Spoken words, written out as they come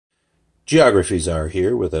Geographies are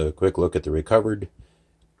here with a quick look at the recovered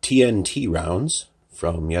TNT rounds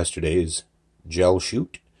from yesterday's gel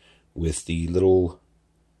shoot with the little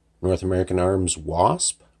North American Arms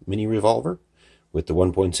Wasp Mini-Revolver with the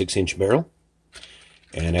 1.6-inch barrel.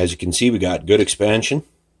 And as you can see, we got good expansion.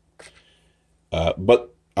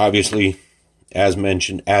 But obviously, as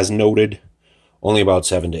mentioned, as noted, only about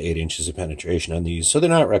 7 to 8 inches of penetration on these. So they're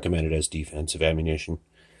not recommended as defensive ammunition.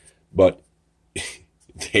 But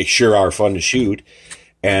they sure are fun to shoot.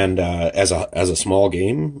 And as a small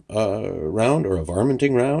game round or a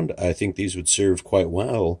varminting round, I think these would serve quite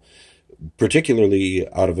well, particularly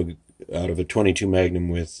out of a 22 Magnum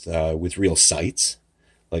with real sights,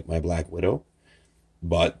 like my Black Widow.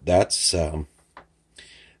 But that's not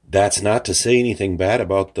to say anything bad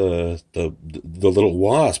about the little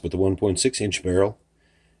Wasp with the 1.6-inch barrel.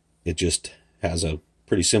 It just has a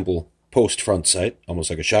pretty simple post front sight, almost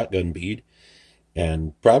like a shotgun bead.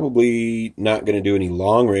 And probably not going to do any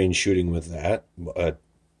long-range shooting with that, but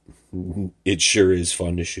it sure is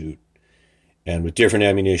fun to shoot. And with different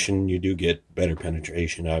ammunition, you do get better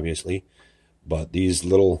penetration, obviously. But these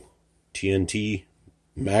little TNT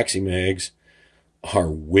Maxi-Mags are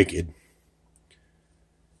wicked.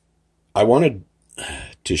 I wanted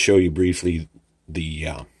to show you briefly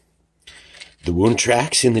the wound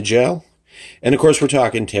tracks in the gel. And, of course, we're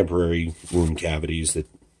talking temporary wound cavities that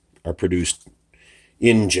are produced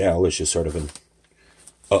in gel. Is just sort of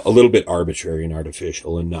a little bit arbitrary and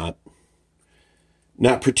artificial, and not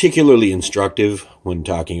particularly instructive when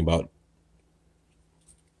talking about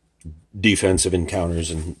defensive encounters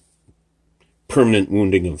and permanent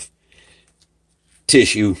wounding of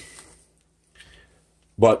tissue.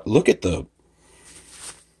 But look at the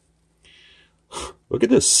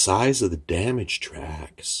size of the damage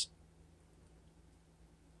tracks.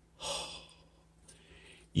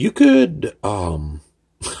 You could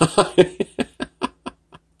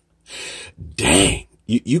dang,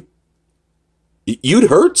 you'd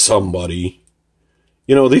hurt somebody.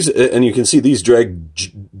 You know, these, and you can see these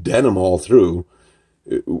drag denim all through.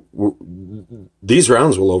 These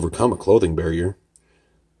rounds will overcome a clothing barrier.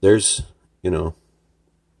 There's, you know,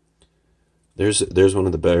 there's one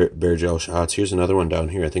of the bare gel shots. Here's another one down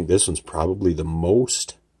here. I think this one's probably the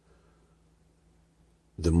most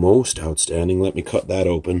outstanding. Let me cut that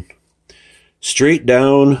open. Straight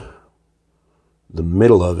down the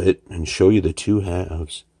middle of it and show you the two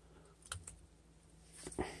halves.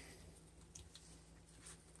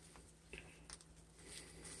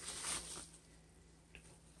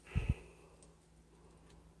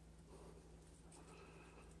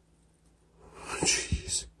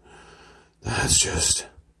 Jeez. That's just,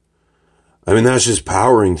 I mean, that's just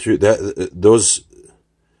powering through that.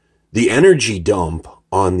 The energy dump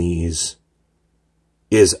on these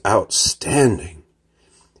is outstanding.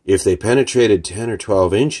 If they penetrated 10 or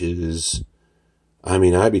 12 inches, I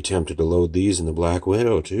mean, I'd be tempted to load these in the Black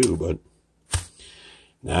Widow too, but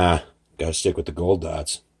nah, gotta stick with the gold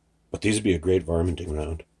dots. But these would be a great varminting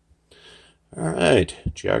round. All right,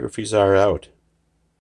 geographies are out.